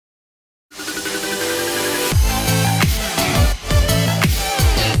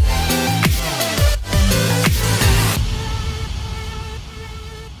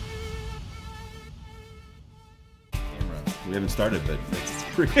started, but it's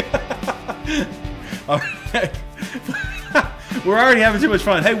pretty. All right. We're already having too much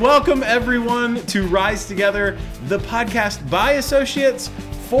fun. Hey, welcome everyone to Rise Together, the podcast by associates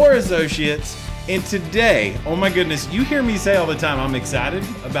for associates. And today, oh my goodness, you hear me say all the time, I'm excited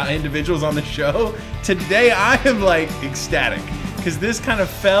about individuals on the show. Today, I am like ecstatic because this kind of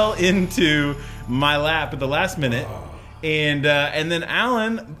fell into my lap at the last minute. And then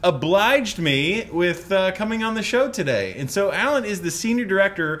Alan obliged me with coming on the show today. And so Alan is the senior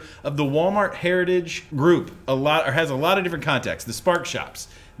director of the Walmart Heritage Group. Has a lot of different contexts. The Spark Shops,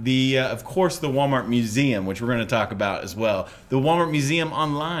 of course, the Walmart Museum, which we're going to talk about as well. The Walmart Museum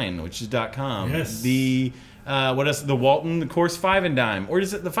Online, which is .com. Yes. What else? The Walton, the course 5 and Dime, or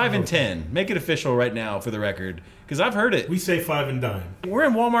is it the 5 and 10? Make it official right now for the record, because I've heard it. We say 5 and Dime. We're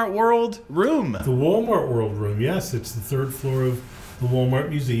in Walmart World Room. The Walmart World Room, yes. It's the third floor of the Walmart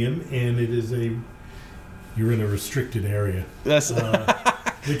Museum, and it is you're in a restricted area. That's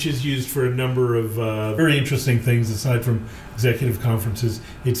which is used for a number of very interesting things aside from executive conferences.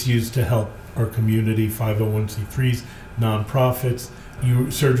 It's used to help our community, 501c3s, nonprofits.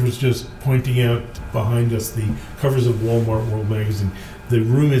 Serge was just pointing out behind us the covers of Walmart World Magazine. The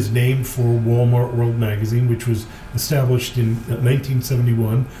room is named for Walmart World Magazine, which was established in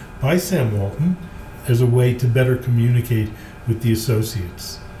 1971 by Sam Walton as a way to better communicate with the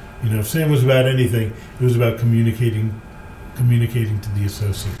associates. You know, if Sam was about anything, it was about communicating to the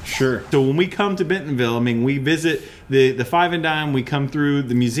associates. Sure. So when we come to Bentonville, I mean, we visit the 5 and Dime, we come through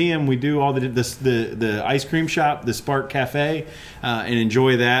the museum, we do all the ice cream shop, the Spark Cafe, and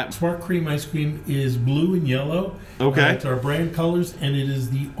enjoy that. Spark Cream ice cream is blue and yellow. Okay. It's our brand colors, and it is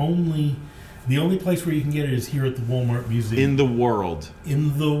the only place where you can get it is here at the Walmart Museum. In the world.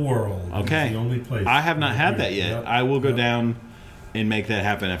 In the world. Okay. It's the only place. I have not had that yet. Yep. I will go down and make that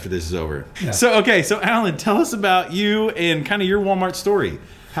happen after this is over. Yeah. So Alan, tell us about you and kind of your Walmart story.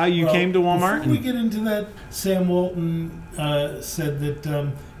 How you came to Walmart. Before we get into that, Sam Walton said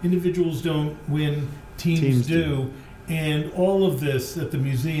that individuals don't win, teams do. And all of this at the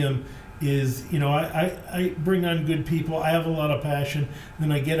museum is, you know, I bring on good people. I have a lot of passion.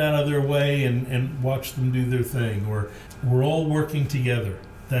 Then I get out of their way and watch them do their thing. We're all working together.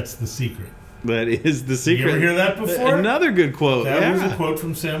 That's the secret. That is the secret. You ever hear that before? Another good quote. That was a quote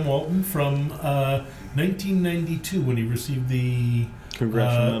from Sam Walton from 1992 when he received the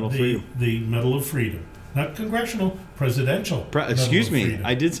Congressional Medal of Freedom. The Medal of Freedom. Not congressional, presidential. Excuse me, Freedom.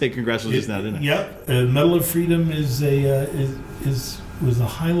 I did say congressional just now, didn't I? Yep. Medal of Freedom was a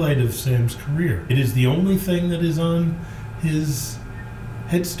highlight of Sam's career. It is the only thing that is on his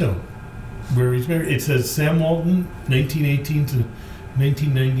headstone where he's married. It says Sam Walton, 1918 to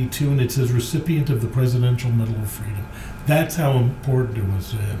 1992, and it says recipient of the Presidential Medal of Freedom. That's how important it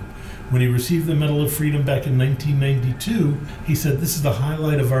was to him. When he received the Medal of Freedom back in 1992, he said, "This is the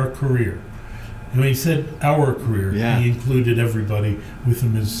highlight of our career." And when he said our career, he included everybody with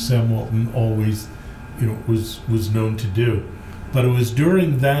him, as Sam Walton always, was known to do. But it was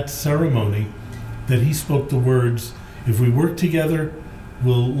during that ceremony that he spoke the words, "If we work together,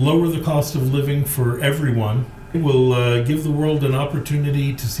 we'll lower the cost of living for everyone. We'll give the world an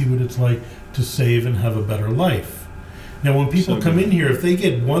opportunity to see what it's like to save and have a better life." Now, when people come in here, if they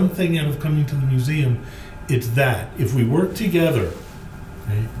get one thing out of coming to the museum, it's that. If we work together,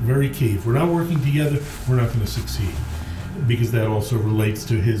 okay, very key. If we're not working together, we're not going to succeed. Because that also relates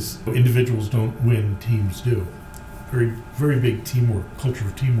to his individuals don't win, teams do. Very, very big teamwork, culture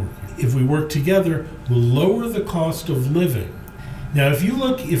of teamwork. If we work together, we'll lower the cost of living. Now, if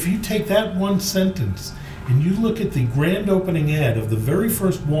you take that one sentence and you look at the grand opening ad of the very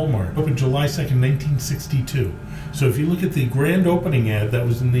first Walmart, opened July 2nd, 1962. So if you look at the grand opening ad, that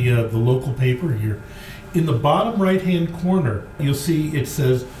was in the local paper here, in the bottom right-hand corner, you'll see it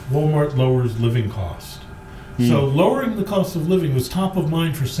says Walmart lowers living cost. So lowering the cost of living was top of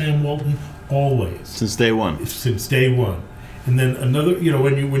mind for Sam Walton always. Since day one. Since day one. And then another,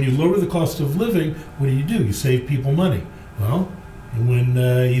 when you lower the cost of living, what do? You save people money. Well, and when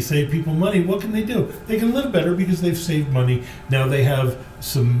you save people money, what can they do? They can live better because they've saved money. Now they have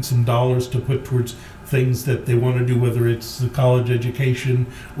some dollars to put towards things that they want to do, whether it's the college education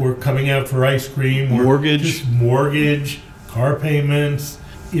or coming out for ice cream or mortgage, car payments.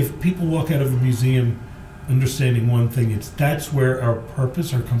 If people walk out of a museum understanding one thing, that's where our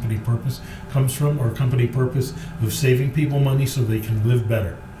purpose, our company purpose, comes from. Our company purpose of saving people money so they can live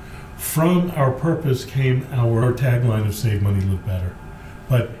better. From our purpose came our tagline of Save Money, Live Better.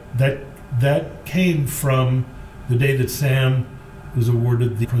 But that came from the day that Sam was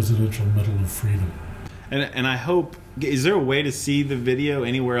awarded the Presidential Medal of Freedom. And I hope Is there a way to see the video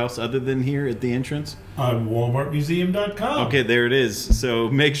anywhere else other than here at the entrance? On WalmartMuseum.com. Okay, there it is. So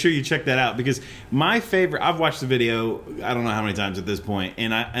make sure you check that out, because my favorite, I've watched the video I don't know how many times at this point,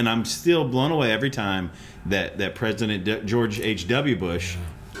 and I'm still blown away every time that President George H.W. Bush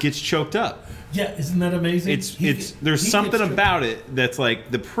gets choked up. Yeah, isn't that amazing? There's something about it that's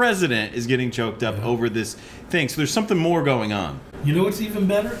like the president is getting choked up over this thing. So there's something more going on. You know what's even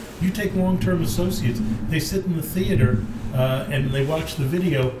better? You take long-term associates. They sit in the theater and they watch the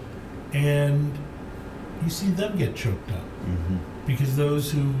video, and you see them get choked up. Mm-hmm. Because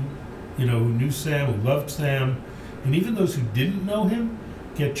those who knew Sam, who loved Sam, and even those who didn't know him,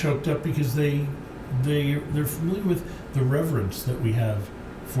 get choked up because they're familiar with the reverence that we have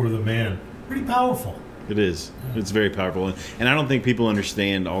for the man. Pretty powerful. It is. Yeah. It's very powerful. And I don't think people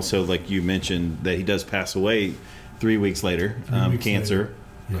understand also, like you mentioned, that he does pass away 3 weeks later, cancer, later.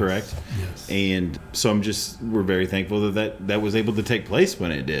 Yes. Correct? Yes. And so we're very thankful that was able to take place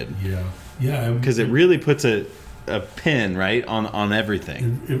when it did. Yeah. Yeah. Because it really puts a pin, right, on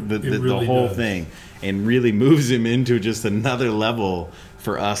everything. It really the whole does. thing. And really moves him into just another level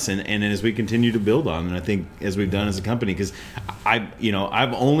for us, and as we continue to build on, and I think as we've done as a company, because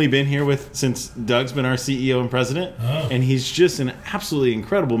I've only been here since Doug's been our CEO and president, and he's just an absolutely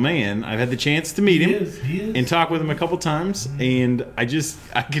incredible man. I've had the chance to meet him and talk with him a couple times, and I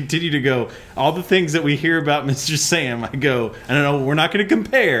continue to go, all the things that we hear about Mr. Sam, I don't know, we're not going to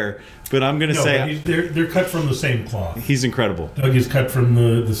compare, but I'm going to say they're cut from the same cloth. He's incredible. Doug is cut from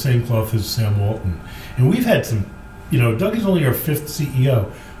the same cloth as Sam Walton, and we've had some. Doug is only our 5th CEO.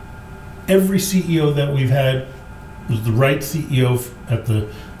 Every CEO that we've had was the right CEO at the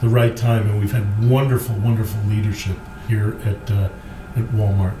right time, and we've had wonderful, wonderful leadership here at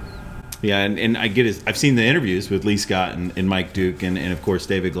Walmart. Yeah, and I get it. I've seen the interviews with Lee Scott and Mike Duke and of course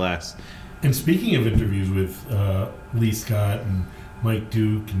David Glass. And speaking of interviews with Lee Scott and Mike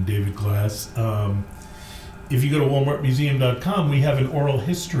Duke and David Glass, if you go to WalmartMuseum.com, we have an oral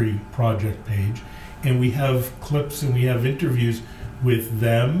history project page. And we have clips and we have interviews with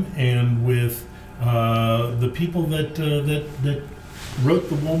them and with the people that wrote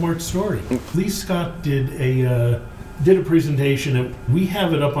the Walmart story. Lee Scott did a presentation, and we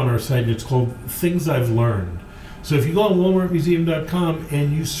have it up on our site, and it's called Things I've Learned. So if you go on WalmartMuseum.com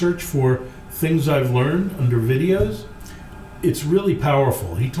and you search for Things I've Learned under videos, it's really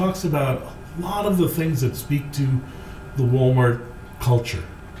powerful. He talks about a lot of the things that speak to the Walmart culture.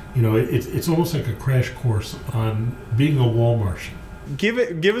 It's almost like a crash course on being a Walmartian. Give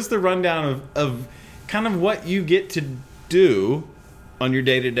us the rundown of kind of what you get to do on your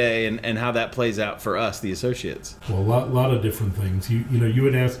day-to-day and how that plays out for us, the associates. Well, a lot of different things. You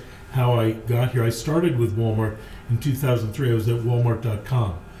had asked how I got here. I started with Walmart in 2003. I was at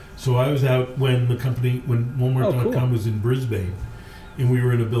Walmart.com. So I was out when Walmart.com was in Brisbane. And we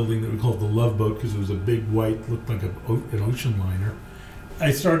were in a building that we called the Love Boat because it was a big white, looked like an ocean liner.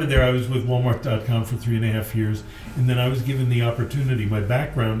 I started there. I was with Walmart.com for 3.5 years, and then I was given the opportunity. My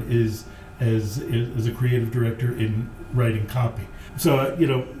background is as a creative director in writing copy. So,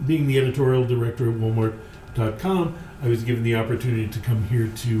 being the editorial director at Walmart.com, I was given the opportunity to come here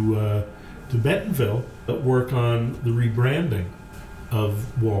to Bentonville, work on the rebranding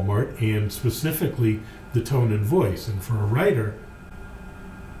of Walmart, and specifically the tone and voice. And for a writer,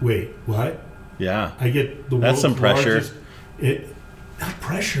 wait, what? Yeah, I get the that's world's some pressure. Largest, not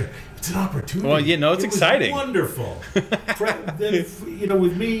pressure. It's an opportunity. Well, it's exciting. Wonderful.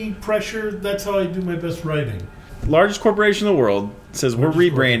 With me, pressure. That's how I do my best writing. Largest corporation in the world says we're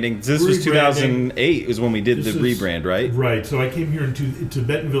rebranding. This was 2008 is when we did the rebrand, right? Right. So I came here to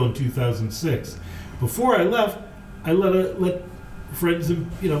Bentonville in 2006. Before I left, I let friends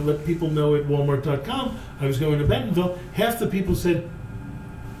and let people know at Walmart.com I was going to Bentonville. Half the people said,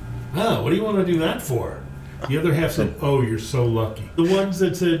 "Oh, what do you want to do that for?" The other half said, "Oh, you're so lucky." The ones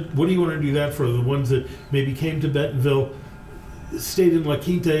that said, "What do you want to do that for?" The ones that maybe came to Bentonville, stayed in La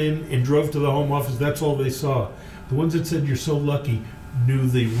Quinta and drove to the home office. That's all they saw. The ones that said, "You're so lucky," knew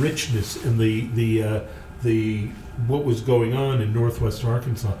the richness and the what was going on in Northwest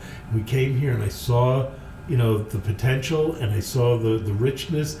Arkansas. We came here and I saw, the potential, and I saw the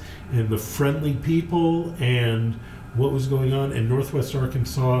richness and the friendly people and what was going on. And Northwest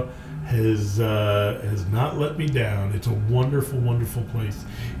Arkansas has not let me down. It's a wonderful, wonderful place,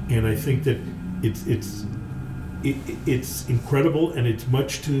 and I think that it's incredible, and it's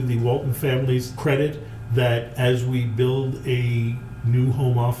much to the Walton family's credit that as we build a new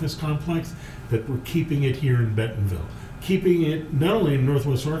home office complex, that we're keeping it here in Bentonville, keeping it not only in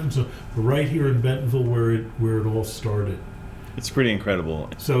Northwest Arkansas, but right here in Bentonville where it all started. It's pretty incredible.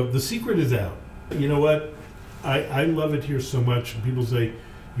 So the secret is out. You know what? I love it here so much. And people say,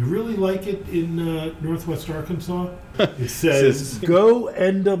 you really like it in Northwest Arkansas? It says, go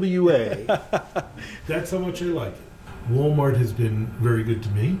NWA. That's how much I like it. Walmart has been very good to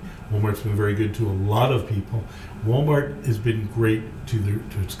me. Walmart's been very good to a lot of people. Walmart has been great to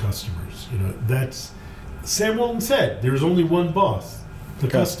its customers. That's Sam Walton said. There's only one boss, the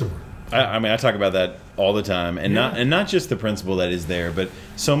customer. I mean, I talk about that all the time, and not just the principle that is there, but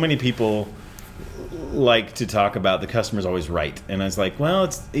so many people like to talk about the customer's always right. And I was like, well,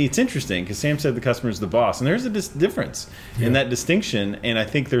 it's interesting because Sam said the customer's the boss, and there's a difference in that distinction, and I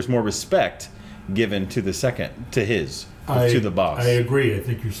think there's more respect given to the to the boss. I agree. I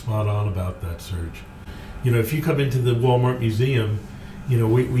think you're spot on about that, Serge. If you come into the Walmart Museum,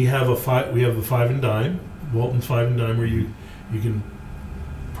 we have the Five and Dime, Walton's Five and Dime, where you can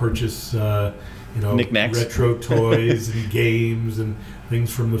purchase knickknacks, retro toys and games and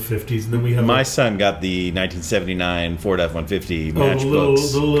things from the 50s. And then we have my son got the 1979 Ford F-150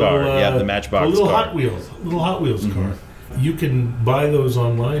 Matchbox car. The Matchbox little car. Hot Wheels car. You can buy those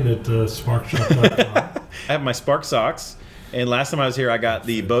online at sparkshop.com. I have my Spark socks, and last time I was here, I got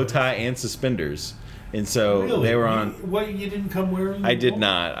the bow tie and suspenders. And so they were on. What, you didn't come wearing? I did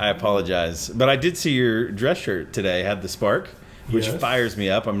not. I apologize. But I did see your dress shirt today. Had the Spark, which fires me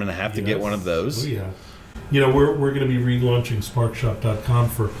up. I'm going to have to get one of those. Oh, yeah. We're going to be relaunching sparkshop.com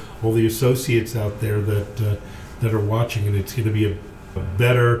for all the associates out there that are watching, and it's going to be a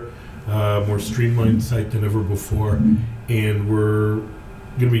better, more streamlined site than ever before. And we're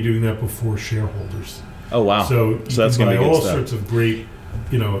going to be doing that before shareholders. Oh, wow. So that's going to be all stuff. sorts of great,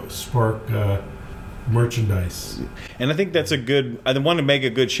 Spark merchandise. And I think that's I want to make a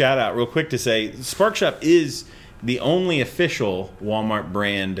good shout out real quick to say Spark Shop is the only official Walmart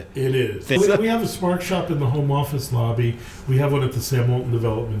brand. It is. We have a Spark Shop in the home office lobby. We have one at the Sam Walton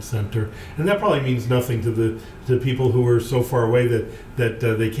Development Center. And that probably means nothing to the people who are so far away that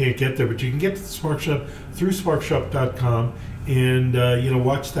they can't get there. But you can get to the Spark Shop through sparkshop.com and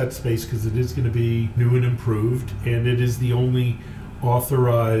watch that space because it is going to be new and improved. And it is the only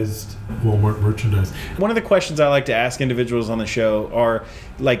authorized Walmart merchandise. One of the questions I like to ask individuals on the show are,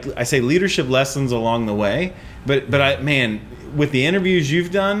 like I say, leadership lessons along the way. But with the interviews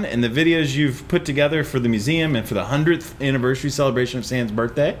you've done and the videos you've put together for the museum and for the 100th anniversary celebration of Sam's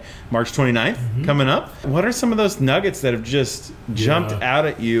birthday, March 29th, coming up, what are some of those nuggets that have just jumped out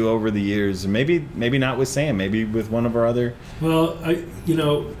at you over the years? Maybe not with Sam, maybe with one of our other... Well,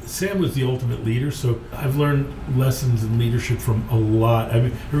 Sam was the ultimate leader, so I've learned lessons in leadership from a lot. I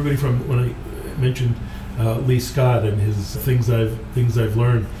mean, everybody from when I mentioned Lee Scott and his things I've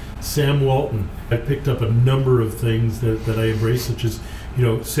learned. Sam Walton, I picked up a number of things that I embrace, such as,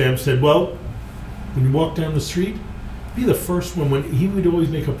 Sam said, well, when you walk down the street, be the first one. When he would always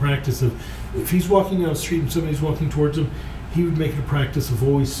make a practice of, if he's walking down the street and somebody's walking towards him, he would make it a practice of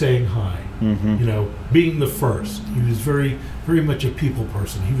always saying hi, being the first. He was very, very much a people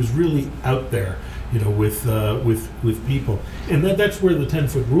person. He was really out there, with people. And that's where the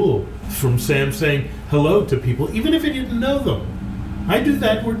 10-foot rule from Sam saying hello to people, even if he didn't know them. I do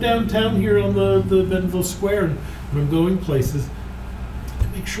that. We're downtown here on the Bentonville Square, and when I'm going places, I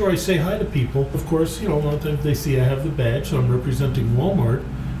make sure I say hi to people. Of course, a lot of times they see I have the badge, so I'm representing Walmart,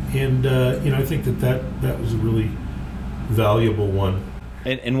 and I think that was a really valuable one.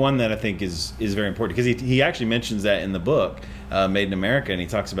 And one that I think is very important, because he actually mentions that in the book, Made in America, and he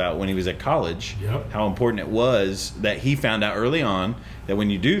talks about when he was at college, how important it was that he found out early on that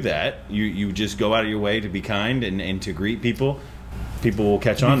when you do that, you just go out of your way to be kind and to greet people. People will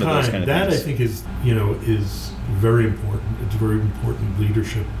catch on to those kind of things. That, I think, is very important. It's a very important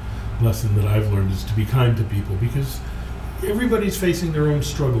leadership lesson that I've learned, is to be kind to people, because everybody's facing their own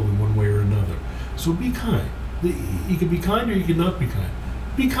struggle in one way or another. So be kind. You can be kind or you can not be kind.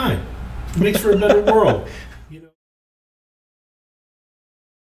 Be kind. It makes for a better world.